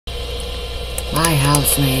my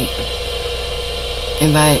housemate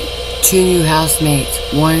invited 2 new housemates,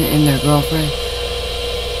 one and their girlfriend,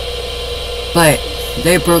 but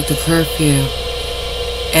they broke the curfew,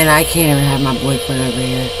 and I can't even have my boyfriend over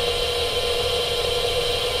here.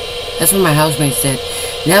 That's what my housemates did.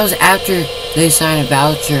 And that was after they signed a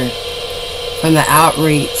voucher from the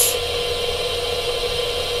outreach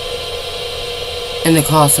and the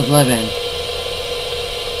cost of living.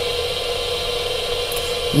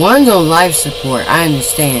 One's on life support, I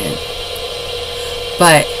understand.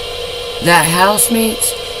 But that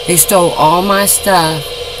housemates, they stole all my stuff.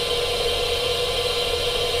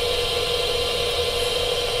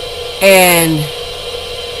 And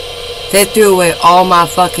they threw away all my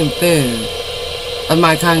fucking food of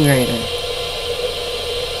my congregator.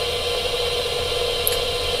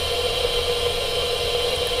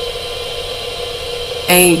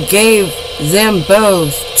 And gave them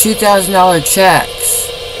both $2,000 checks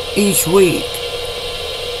each week.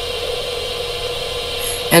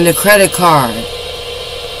 And the credit card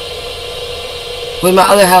with my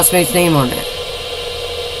other housemate's name on it.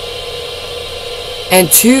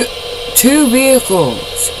 And two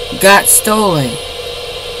vehicles got stolen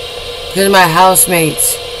because my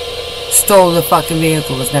housemates stole the fucking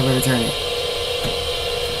vehicles, never returned it.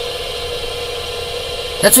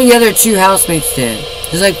 That's what the other 2 housemates did.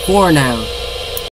 There's like 4 now.